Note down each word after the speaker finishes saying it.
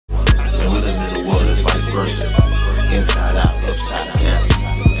vice versa. Inside out, upside down.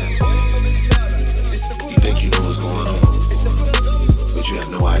 You think you know what's going on, but you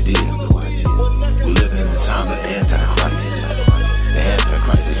have no idea. We live in the time of Antichrist. The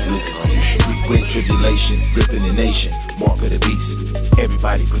Antichrist is looking on your street. Great tribulation, ripping the nation. Mark of the beast.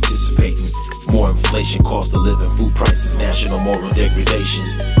 Everybody participating. More inflation, cost of living, food prices, national moral degradation.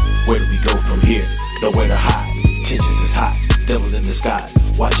 Where do we go from here? Nowhere to hide. Tensions is hot. Devils in disguise.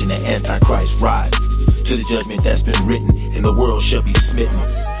 Watching the Antichrist rise. To the judgment that's been written, and the world shall be smitten,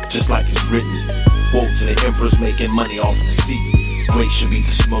 just like it's written. Woe to the emperors making money off the sea. Great shall be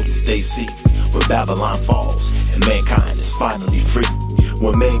the smoke that they see when Babylon falls and mankind is finally free.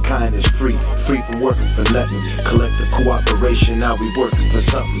 When mankind is free from working for nothing. Collective cooperation, now we working for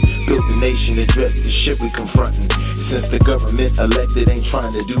something. Build the nation, address the shit we confronting. Since the government elected ain't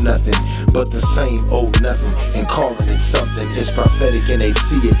trying to do nothing but the same old nothing, and calling it something. It's prophetic and they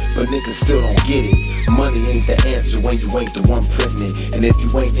see it, but niggas still don't get it. Money ain't the answer when you ain't the one printing it. And if you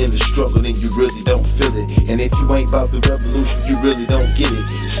ain't in the struggle, then you really don't feel it. And if you ain't about the revolution, you really don't get it.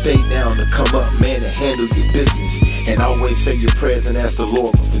 Stay down to come up, man, and handle your business. And always say your prayers and ask the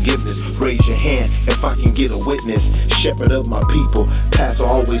Lord for forgiveness. Raise your hand if I can get a witness. Shepherd of my people, pastor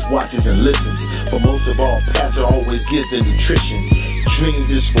always watches and listens. But most of all, pastor always gives the nutrition.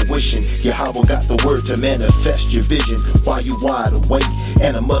 Dreams is for wishing. Yahweh got the word to manifest your vision while you wide awake.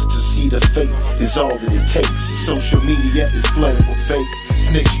 And a mustard seed of faith is all that it takes. Social media is flooded with fakes,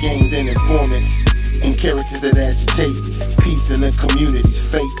 snitch games and informants, and characters that agitate peace in the community's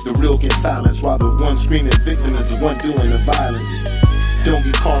fate. The real get silenced while the one screaming victim is the one doing the violence. Don't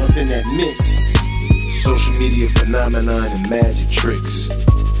get caught up in that mix. Social media phenomenon and magic tricks.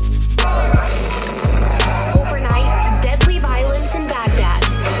 Overnight, deadly violence in Baghdad.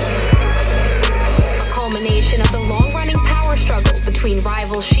 A culmination of the long-running power struggle between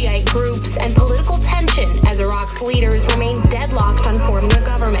rival Shiite groups and political tension as Iraq's leaders remain deadlocked on forming a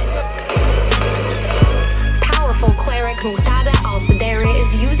government. Powerful cleric Muqtada al-Saderi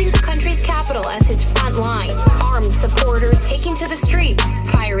is using the country's capital as his front line. Armed supporters taking to the streets,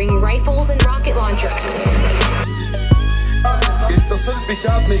 firing rifles and rocket launchers. اتصل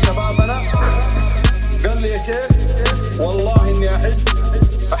بشاب من شبابنا قال لي يا شيخ والله اني احس